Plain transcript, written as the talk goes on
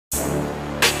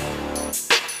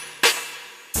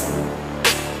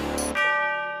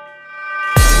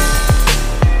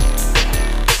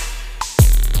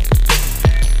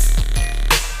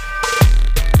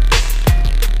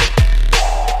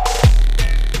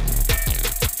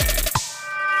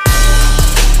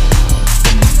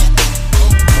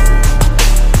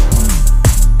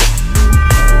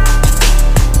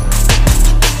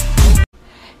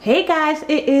guys,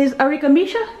 it is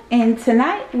Arickamisha, and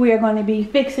tonight we are going to be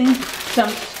fixing some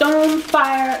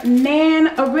Stonefire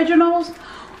Nan originals.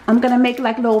 I'm going to make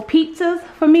like little pizzas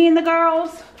for me and the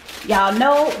girls. Y'all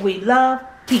know we love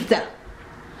pizza.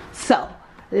 So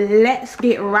let's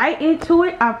get right into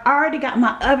it. I've already got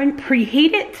my oven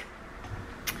preheated.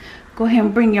 Go ahead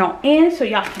and bring y'all in so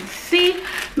y'all can see.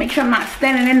 Make sure I'm not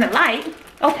standing in the light.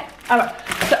 Okay, alright.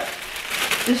 So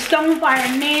the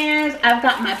Stonefire Nans, I've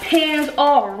got my pans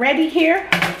all ready here.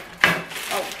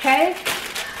 Okay.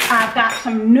 I've got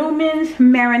some Newman's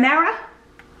marinara.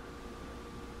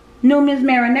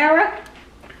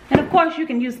 And of course you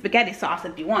can use spaghetti sauce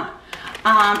if you want.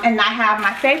 And I have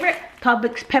my favorite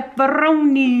Publix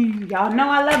pepperoni. Y'all know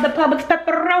I love the Publix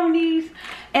pepperonis.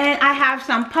 And I have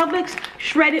some Publix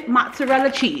shredded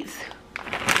mozzarella cheese.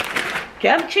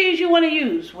 Whatever cheese you want to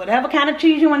use, whatever kind of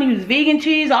cheese you want to use, vegan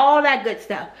cheese, all that good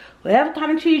stuff, whatever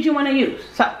kind of cheese you want to use.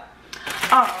 So,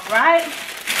 all right,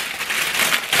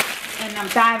 and I'm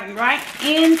diving right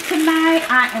in tonight.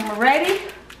 I am ready,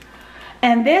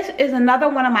 and this is another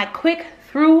one of my quick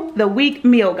through the week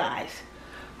meal, guys.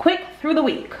 Quick through the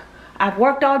week. I've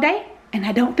worked all day, and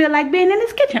I don't feel like being in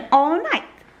this kitchen all night.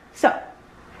 So,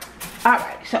 all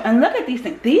right. So, and look at these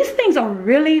things. These things are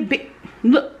really big.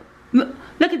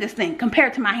 Look at this thing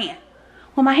compared to my hand.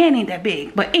 Well, my hand ain't that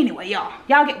big, but anyway, y'all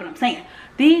get what I'm saying.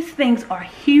 These things are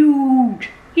huge.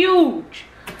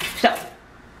 So,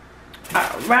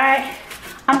 all right,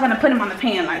 I'm gonna put them on the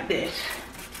pan like this.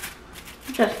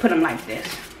 Just put them like this.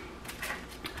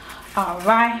 All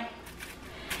right,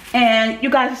 and you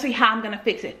guys see how I'm gonna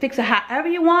fix it. Fix it however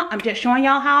you want. I'm just showing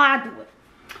y'all how I do it.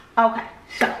 Okay,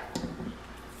 so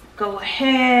go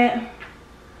ahead.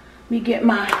 Let me get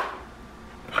my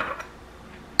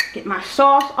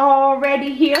sauce all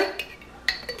ready here.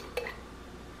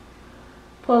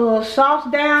 Put a little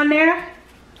sauce down there.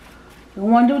 You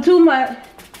don't want to do too much.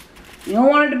 You don't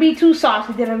want it to be too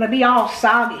saucy, then it'll be all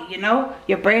soggy, you know?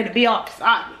 Your bread to be all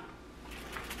soggy.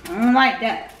 I don't like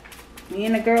that. Me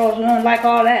and the girls don't like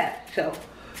all that. So,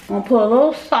 I'm going to put a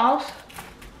little sauce.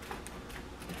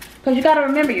 Because you got to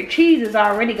remember, your cheese is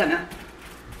already going to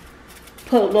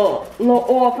put a little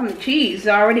oil from the cheese is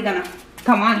already going to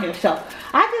come on here. So,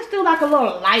 I just do like a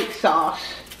little light sauce.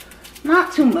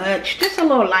 Not too much, just a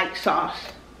little light sauce.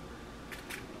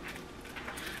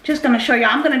 Just gonna show you,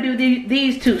 I'm gonna do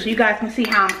these two so you guys can see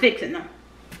how I'm fixing them.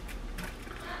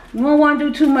 You don't wanna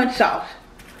do too much sauce,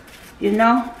 you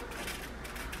know?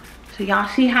 So y'all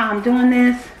see how I'm doing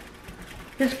this?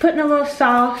 Just putting a little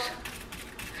sauce.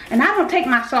 And I don't take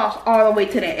my sauce all the way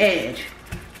to the edge.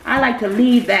 I like to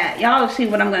leave that. Y'all see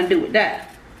what I'm gonna do with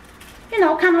that. You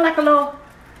know, kind of like a little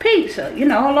pizza, you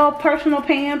know, a little personal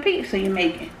pan pizza you're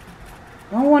making.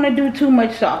 Don't want to do too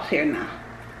much sauce here now.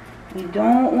 You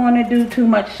don't want to do too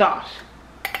much sauce.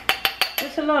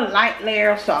 Just a little light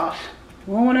layer of sauce.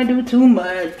 Don't want to do too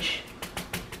much.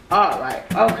 Alright,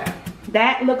 okay.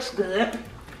 That looks good.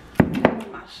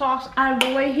 Move my sauce out of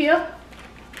the way here.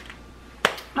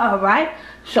 Alright,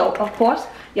 so of course,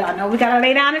 y'all know we gotta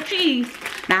lay down the cheese.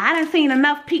 Now I done seen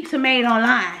enough pizza made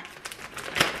online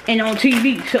and on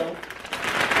TV, so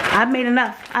I've made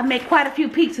enough. I've made quite a few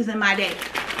pizzas in my day.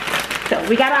 So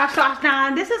we got our sauce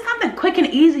down. This is something quick and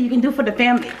easy you can do for the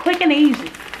family. Quick and easy.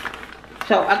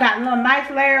 So I got a little nice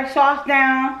layer of sauce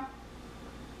down.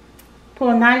 Put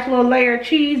a nice little layer of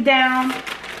cheese down.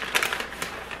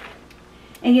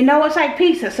 And you know it's like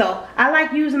pizza, so I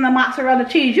like using the mozzarella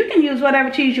cheese. You can use whatever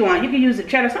cheese you want. You can use the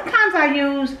cheddar. Sometimes I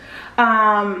use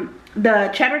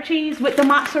the cheddar cheese with the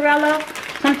mozzarella.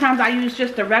 Sometimes I use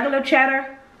just the regular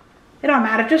cheddar. It don't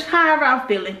matter, just however I'm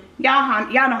feeling. Y'all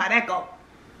know how that go.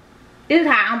 This is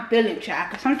how I'm feeling,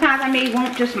 child. Sometimes I may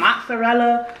want just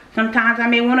mozzarella. Sometimes I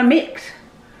may want to mix.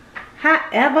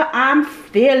 However I'm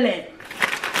feeling.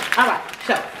 Alright,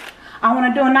 so I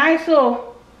want to do a nice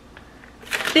little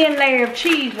thin layer of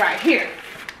cheese right here.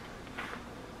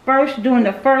 First, doing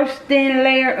the first thin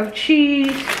layer of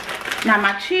cheese. Now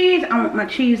my cheese, I want my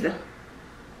cheese to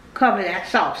cover that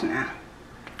sauce now.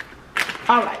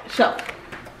 Alright, so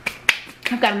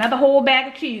I've got another whole bag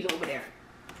of cheese over there.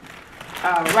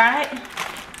 Alright.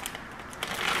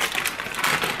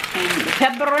 And the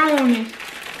pepperonis.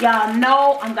 Y'all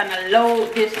know I'm going to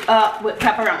load this up with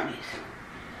pepperonis.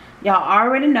 Y'all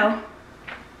already know.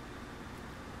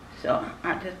 So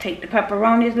I just take the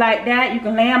pepperonis like that. You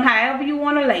can lay them however you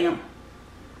want to lay them.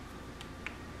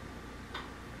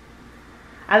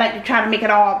 I like to try to make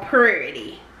it all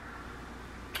pretty.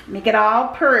 Make it all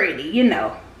pretty, you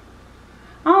know.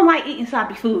 I don't like eating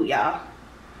sloppy food, y'all.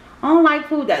 I don't like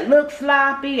food that looks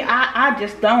sloppy. I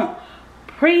just don't.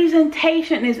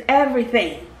 Presentation is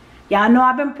everything. Y'all know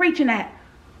I've been preaching that.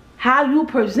 how you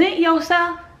present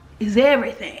yourself is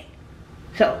everything.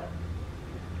 So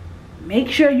make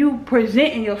sure you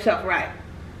presenting yourself right.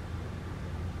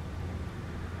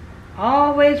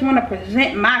 Always want to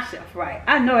present myself right.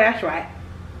 I know that's right.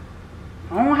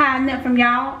 I don't hide nothing from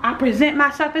y'all. I present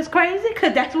myself as crazy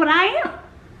because that's what I am.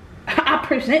 I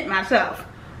present myself.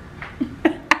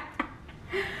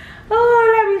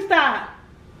 Oh, let me stop.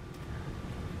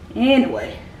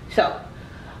 Anyway, so,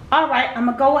 alright, I'm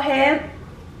going to go ahead.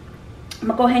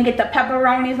 And get the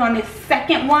pepperonis on this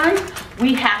second one.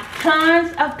 We have tons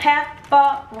of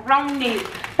pepperonis.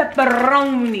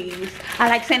 Pepperonis. I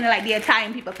like saying it like the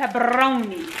Italian people.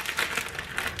 Pepperonis.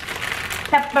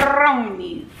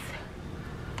 Pepperonis.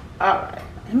 Alright,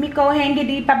 let me go ahead and get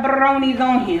these pepperonis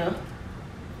on here.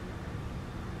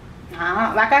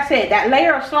 Like I said, that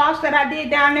layer of sauce that I did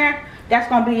down there, that's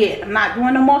going to be it. I'm not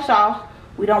doing no more sauce.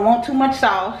 We don't want too much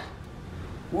sauce.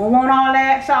 We don't want all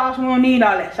that sauce. We don't need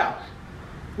all that sauce.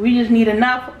 We just need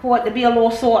enough for it to be a little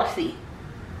saucy.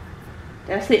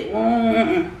 That's it.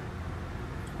 I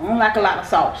don't like a lot of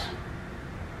sauce.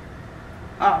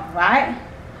 Alright.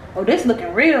 Oh, this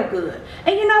looking real good.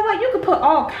 And you know what? You can put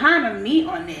all kind of meat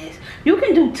on this. You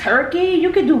can do turkey.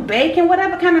 You can do bacon.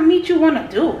 Whatever kind of meat you want to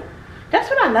do. That's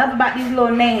what I love about these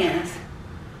little nans.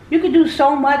 You can do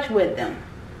so much with them.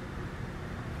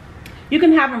 You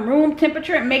can have them room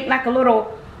temperature and make like a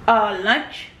little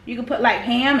lunch. You can put like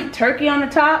ham and turkey on the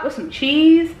top with some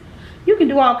cheese. You can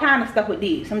do all kind of stuff with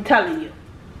these, I'm telling you.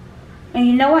 And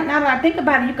you know what? Now that I think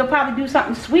about it, you could probably do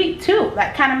something sweet too.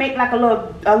 Like kind of make like a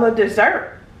little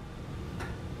dessert.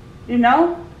 You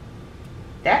know?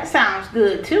 That sounds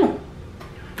good too.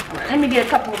 Alright, let me get a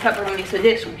couple of pepperonis for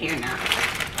this one here now.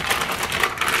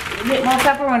 A bit more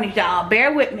pepperonis, y'all.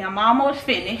 Bear with me. I'm almost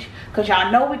finished. Because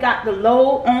y'all know we got the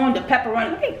load on the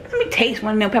pepperoni. Let me taste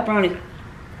one of them pepperonis.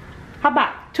 How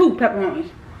about 2 pepperonis?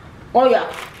 Oh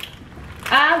yeah.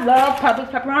 I love Publix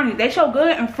pepperonis. They so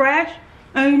good and fresh.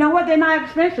 And you know what? They're not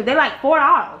expensive. They're like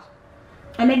 $4.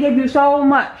 And they give you so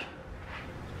much.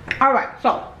 Alright,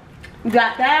 so we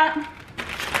got that.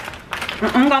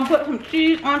 I'm going to put some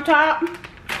cheese on top.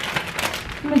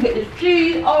 Let me get this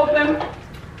cheese open.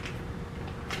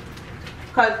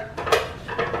 Because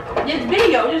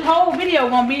this whole video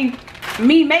gonna be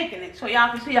me making it, so y'all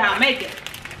can see how I make it.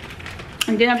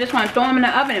 And then I'm just gonna throw them in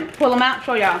the oven and pull them out and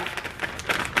show y'all.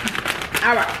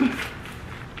 Alright.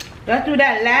 Let's do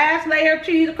that last layer of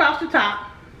cheese across the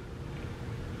top.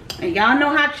 And y'all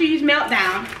know how cheese melt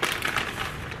down.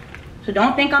 So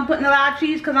don't think I'm putting a lot of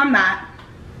cheese, because I'm not.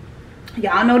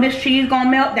 Y'all know this cheese gonna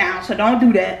melt down, so don't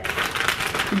do that.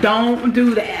 Don't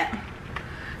do that.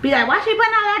 Be like, why she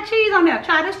putting all that cheese on there?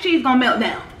 Try this cheese gonna melt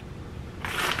down.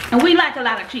 And we like a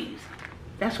lot of cheese.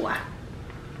 That's why.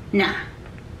 Nah.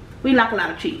 We like a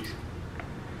lot of cheese.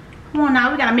 Come on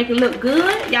now, we gotta make it look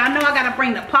good. Y'all know I gotta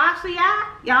bring the parsley out.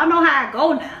 Y'all know how I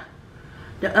go now.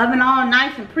 The oven all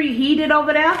nice and preheated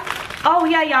over there. Oh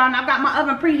yeah, y'all, and I've got my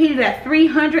oven preheated at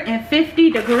 350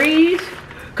 degrees.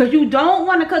 Cause you don't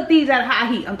wanna cook these at a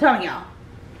high heat. I'm telling y'all.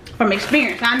 From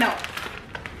experience, I know.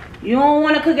 You don't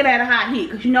want to cook it at a high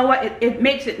heat, because you know what? It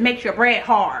makes your bread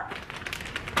hard.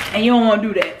 And you don't want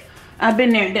to do that. I've been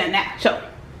there and done that. So,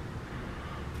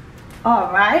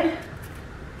 alright.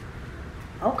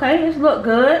 Okay, this look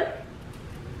good.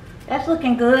 That's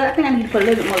looking good. I think I need to put a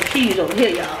little bit more cheese over here,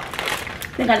 y'all.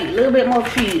 I think I need a little bit more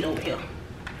cheese over here.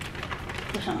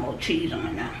 Put some more cheese on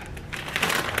it now.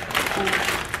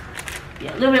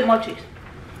 Yeah, a little bit more cheese.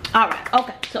 Alright,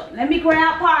 okay, so let me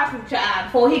grab parsley, child,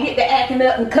 before he get to acting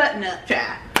up and cutting up,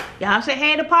 child. Y'all say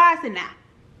hey to parsley now.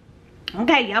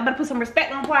 Okay, y'all better put some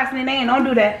respect on parsley name. Don't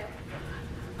do that.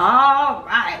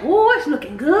 Alright. Ooh, it's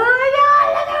looking good,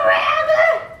 y'all. Looking real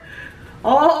good.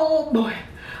 Oh, boy.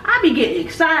 I be getting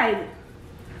excited.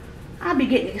 I be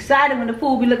getting excited when the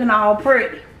food be looking all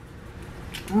pretty.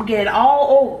 I'm going to get it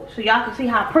all over so y'all can see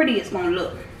how pretty it's going to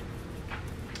look.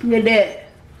 Look at that.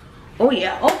 Oh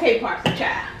yeah, okay, parsley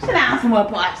child. Sit down some more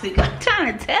parsley. I'm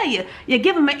trying to tell you, you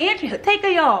give them an inch, take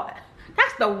a yard.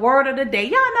 That's the word of the day.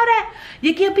 Y'all know that?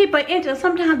 You give people an inch and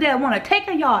sometimes they'll want to take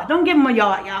a yard. Don't give them a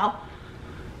yard, y'all.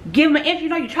 Give them an inch, you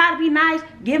know, you try to be nice,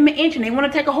 give them an inch and they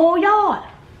want to take a whole yard.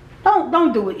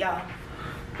 Don't do it, y'all.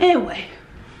 Anyway,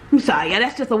 I'm sorry, y'all.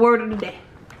 That's just the word of the day.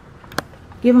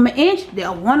 Give them an inch,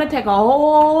 they'll want to take a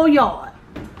whole yard.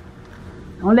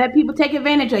 Don't let people take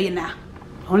advantage of you now.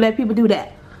 Don't let people do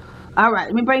that. Alright,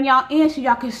 let me bring y'all in so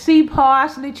y'all can see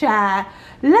parsley child.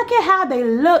 Look at how they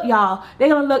look, y'all. They're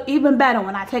going to look even better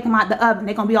when I take them out the oven.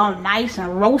 They're going to be all nice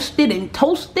and roasted and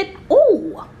toasted.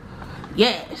 Ooh,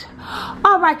 yes.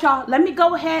 Alright, y'all. Let me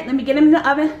go ahead. Let me get them in the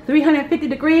oven, 350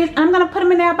 degrees. I'm going to put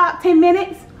them in there about 10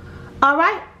 minutes.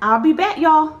 Alright, I'll be back,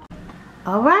 y'all.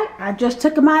 Alright, I just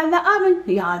took them out of the oven.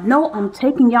 Y'all know I'm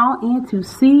taking y'all in to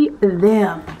see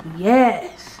them.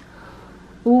 Yes.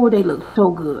 Oh, they look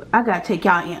so good. I gotta take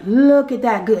y'all in. Look at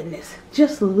that goodness.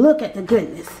 Just look at the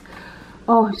goodness.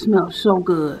 Oh, it smells so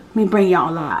good. Let me bring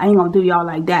y'all on. I ain't gonna do y'all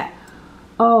like that.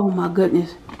 Oh my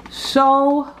goodness.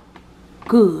 So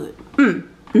good. Look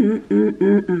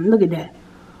at that.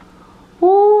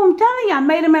 Oh, I'm telling you, I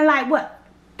made them in like what?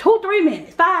 2-3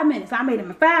 minutes, 5 minutes. I made them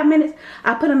in 5 minutes.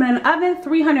 I put them in an oven,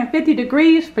 350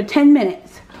 degrees for 10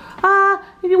 minutes.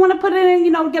 If you want to put it in, you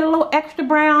know, get a little extra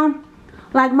brown,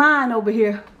 like mine over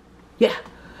here. Yeah.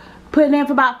 Put it in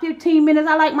for about 15 minutes.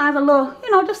 I like mine a little,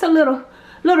 you know, just a little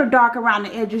dark around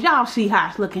the edges. Y'all see how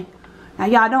it's looking. Now,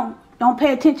 y'all don't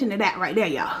pay attention to that right there,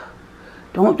 y'all.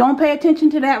 Don't pay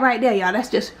attention to that right there, y'all. That's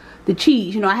just the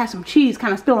cheese. You know, I had some cheese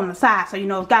kind of still on the side, so you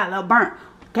know it's got a little burnt.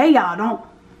 Okay, y'all, don't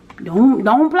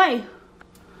play.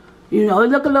 You know, it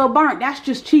look a little burnt. That's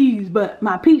just cheese, but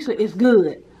my pizza is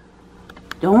good.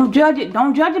 Don't judge it.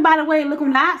 Don't judge it by the way it look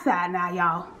on the outside now,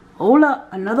 y'all. Hold up.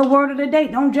 Another word of the day.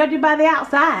 Don't judge it by the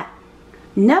outside.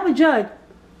 Never judge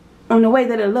on the way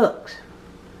that it looks.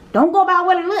 Don't go by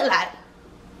what it look like.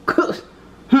 Cause,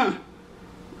 I'm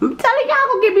telling y'all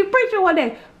gonna get me preaching one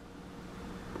day.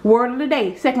 Word of the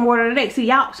day. Second word of the day. See,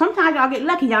 y'all, sometimes y'all get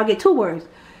lucky. Y'all get 2 words.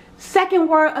 Second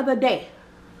word of the day.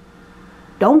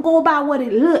 Don't go by what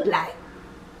it look like.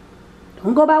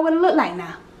 Don't go by what it look like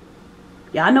now.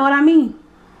 Y'all know what I mean?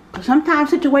 Because sometimes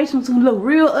situations can look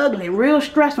real ugly, real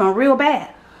stressful, and real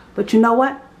bad. But you know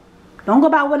what? Don't go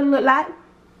by what it look like.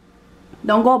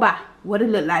 Don't go by what it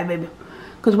look like, baby.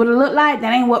 Because what it look like,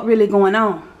 that ain't what really going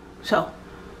on. So,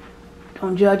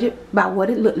 don't judge it by what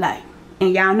it look like.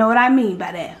 And y'all know what I mean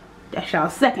by that. That's y'all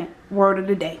second word of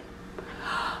the day.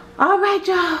 Alright,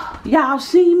 y'all. Y'all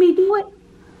seen me do it?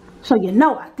 So you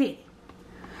know I did it.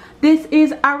 This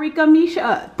is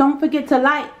Arickamisha. Don't forget to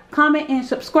like, comment, and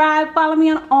subscribe. Follow me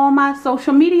on all my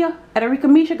social media at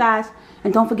Arickamisha, guys.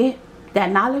 And don't forget that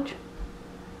knowledge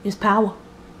is power.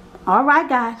 Alright,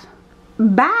 guys.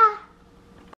 Bye.